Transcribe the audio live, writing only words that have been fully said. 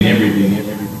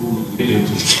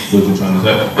into what you're trying to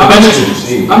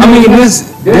say. I mean,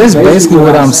 this basically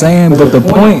what I'm saying, but the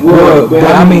point,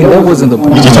 I mean, that wasn't the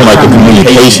point. You're just talking about the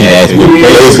communication aspect.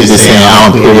 Basically just saying, I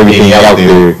don't put everything out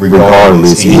there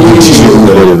regardless. You choose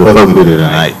whether to fuck with it or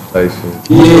not.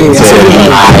 Yeah.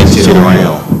 I shit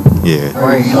around. Yeah.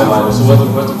 Right. So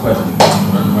what's the question?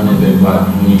 Run it back.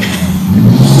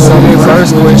 So the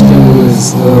first question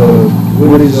was,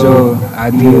 what is your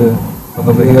idea of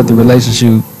a healthy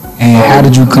relationship, and how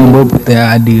did you come up with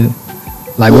that idea?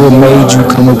 Like, what made you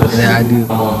come up with that idea?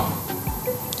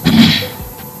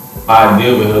 My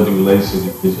idea of a healthy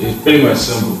relationship is pretty much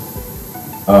simple.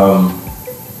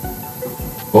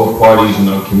 Both parties,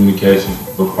 communication.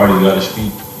 Both parties got to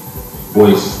speak,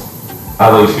 voice how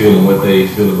they feel and what they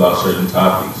feel about certain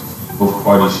topics. Both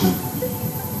parties should be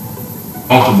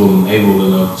comfortable and able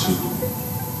enough to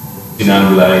sit down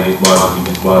and be like, hey, this bothers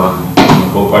me.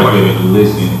 Both parties be able to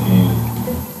listen and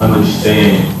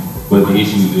understand what the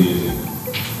issues is.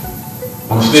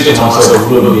 I'm snitching myself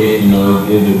a little bit,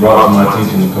 it brought to my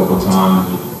attention a couple of times,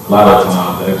 a lot of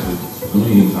times actually,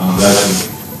 many times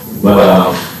actually. But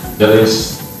that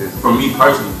is, for me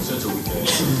personally, since we can.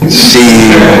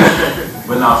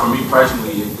 But now, for me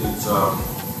personally, it's I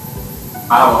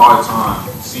have a hard time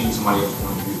seeing somebody else's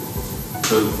point of view.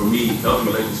 So for me,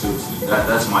 healthy relationships,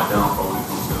 that's my downfall when it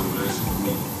comes to healthy relationships with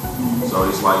me. So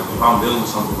it's like, if I'm dealing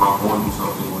with something, if I'm going through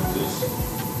something with this,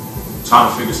 trying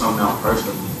to figure something out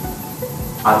personally,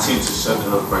 I tend to shut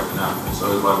the other person out. And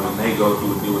so it's like when they go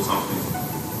through and deal with something,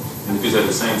 and because at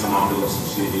the same time I'm dealing with some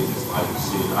shit, it's just like,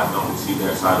 shit, I don't see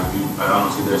their side of you, I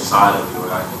don't see their side of it, or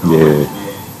I don't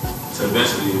understand. So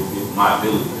eventually it's my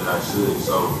ability that I should.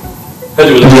 So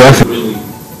healthy relationship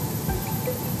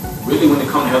really when it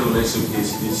comes to healthy relationship,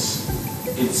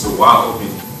 it's a wide open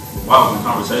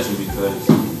conversation, because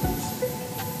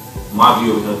my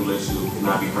view of a healthy relationship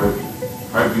cannot be her view.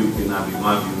 Her view cannot be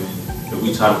my view, and if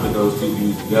we try to put those two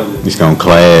views together, it's gonna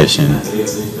clash. And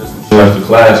it's the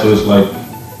clash. So it's like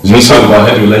when we talk about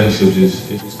healthy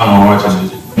relationships, it's kind of hard to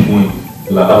just point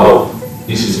like, oh,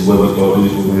 this is what we're gonna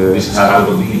do. This is how it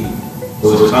will be. So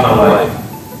it's kind of like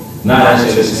not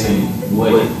actually saying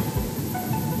what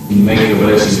you make a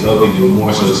relationship healthy, but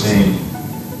more so saying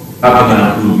how can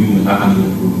I improve you and how can you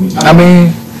improve me. I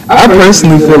mean, I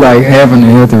personally feel like having a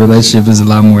healthy relationship is a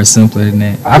lot more simpler than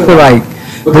that. I feel like,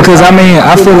 because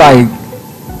I feel like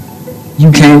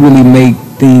you can't really make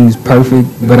things perfect,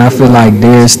 but I feel like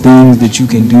there's things that you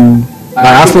can do. Like,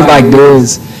 I feel like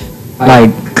there's,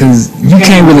 like, cause you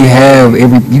can't really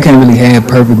have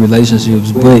perfect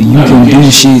relationships, but you can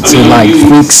do shit to like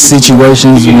fix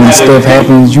situations when stuff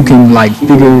happens. You can like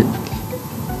figure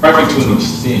perfect to an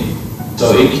extent.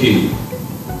 So it can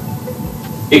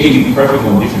be perfect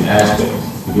on different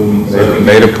aspects. You feel me? So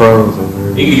Beta pros.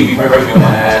 It can be perfect on the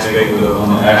aspect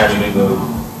of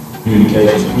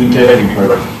communication. Communication can be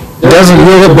perfect. but that's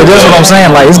what I'm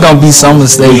saying. Like, it's gonna be some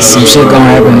mistakes, some shit gonna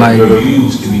happen. Like, your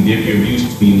views to be different, your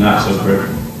views to be not so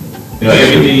perfect.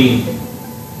 Everything.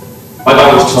 Like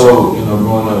I was told,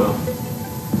 growing up,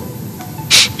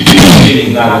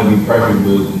 everything's not gonna be perfect,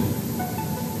 but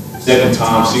 7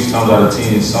 times, 6 times out of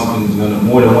 10, something's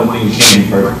more than one thing can be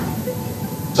perfect.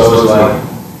 So it's like,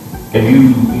 if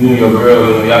you and your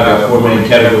girl, y'all got 4 main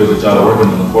categories that y'all are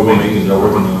working on, 4 main things that y'all are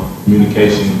working on: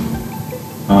 communication,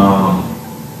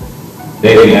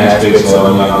 dating aspects, so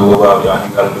when y'all go out, y'all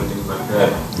gotta do things like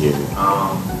that. yeah.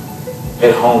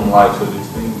 At home life, so there's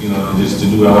things, just to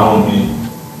do at home, and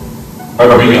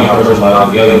bringing our personal life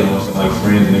together, so like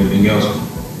friends and everything else.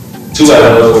 2 out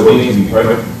of those 4 things can be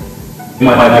perfect. You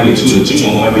might not be the 2 that you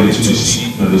want, might be the 2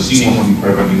 that she wants to be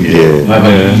perfect. It might be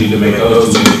easy to make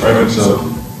those 2 things perfect. So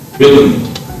really,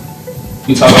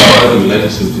 we talk about other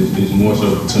relationships, it's more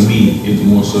so, to me, it's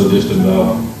more so just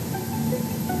about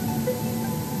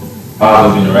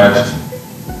positive interaction.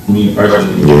 Me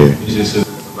personally, it's just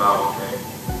about, okay,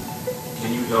 can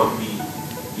you help me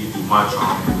get through my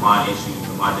trauma and my issues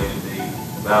and my day-to-day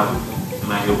battles, and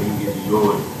can I help you get through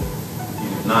yours? And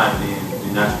if not, then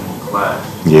that's when we clash.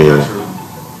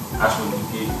 That's when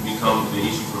it becomes the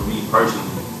issue for me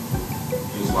personally.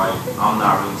 It's like, I'm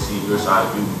not really seeing your side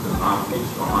of you because I'm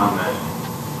pissed or I'm mad.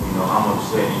 I'm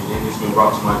upset, and then it's been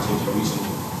brought to my attention recently,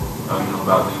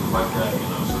 about things like that.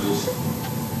 So this,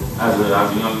 as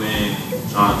a young man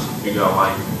trying to figure out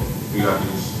life, figure out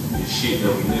this shit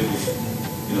that we live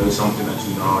in, it's something that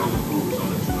you can always improve,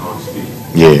 something that you can always fix.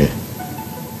 Yeah.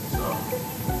 So,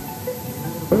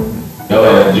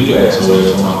 you can ask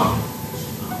somebody.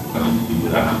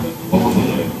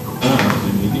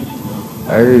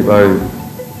 Everybody.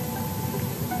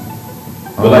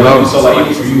 But like, so like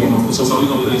even for you, so we're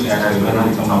gonna put this in action. I know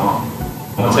you're talking about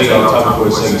I'm gonna take it off topic for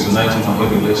a second. So 19 on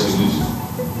healthy relationships,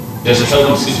 there's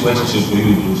healthy situationships for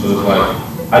you to do. So it's like,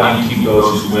 how do you keep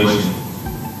those situations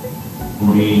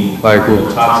from being Like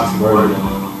a toxic burden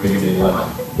on your everyday life?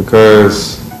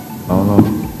 because I don't know,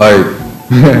 like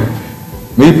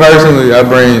me personally, I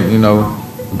bring, you know,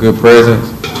 a good presence,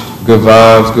 good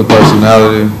vibes, good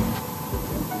personality,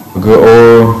 a good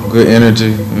aura, good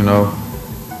energy, you know.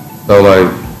 So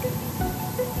like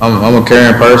I'm a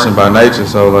caring person by nature,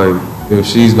 so like if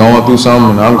she's going through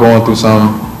something and I'm going through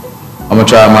something, I'm gonna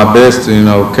try my best to, you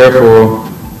know, care for her.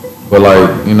 But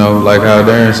like, you know, like how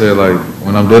Darren said, like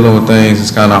when I'm dealing with things,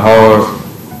 it's kind of hard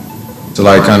to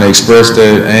like kind of express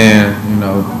that and, you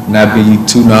know, not be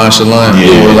too nonchalant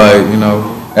or like, you know,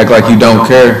 act like you don't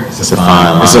care. It's a fine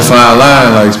line. It's a fine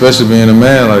line, like especially being a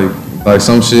man, like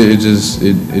some shit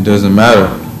it doesn't matter.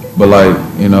 But like,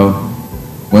 you know,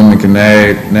 women can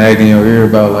nag in your ear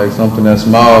about like something that's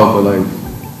small, but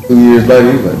like 2 years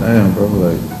later, you're like, damn, bro,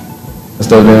 like that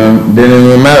stuff didn't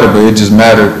even matter, but it just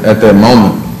mattered at that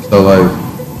moment. So like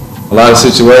a lot of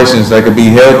situations that could be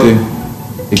healthy,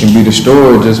 it can be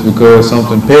destroyed just because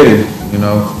something petty, you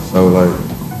know. So like,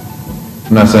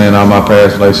 I'm not saying all my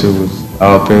past relationship was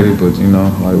all petty, but you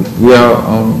know, like we out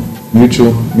on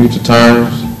mutual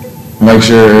terms. Make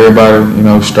sure everybody, you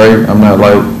know, straight. I'm not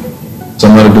like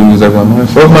some other dudes that go, man,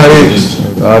 fuck my ex,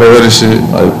 all that other shit.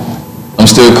 Like, I'm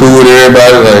still cool with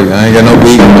everybody. Like, I ain't got no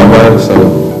beef with nobody. So,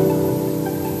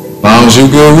 as long as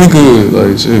you good, we good.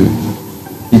 Like, shit,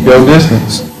 keep your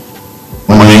distance.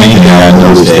 One thing I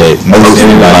noticed that most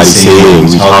everybody said,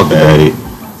 we talked about it,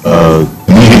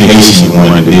 communication is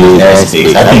one of the big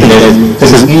aspects. I think that,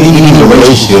 because in any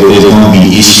relationship, there's going to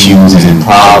be issues and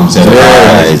problems that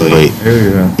arise, but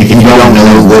if you don't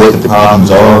know what the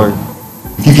problems are,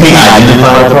 if you can't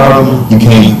identify the problem, you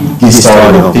can't get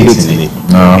started on fixing it.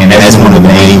 And that's one of the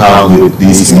main problems with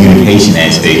this communication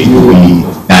aspect. We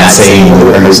not saying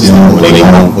what hurts them, what they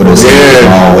want, what they're saying the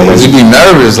wrong way. You be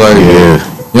nervous, like,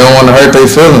 you don't want to hurt their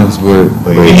feelings, but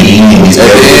But in the end, it's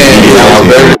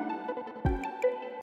better.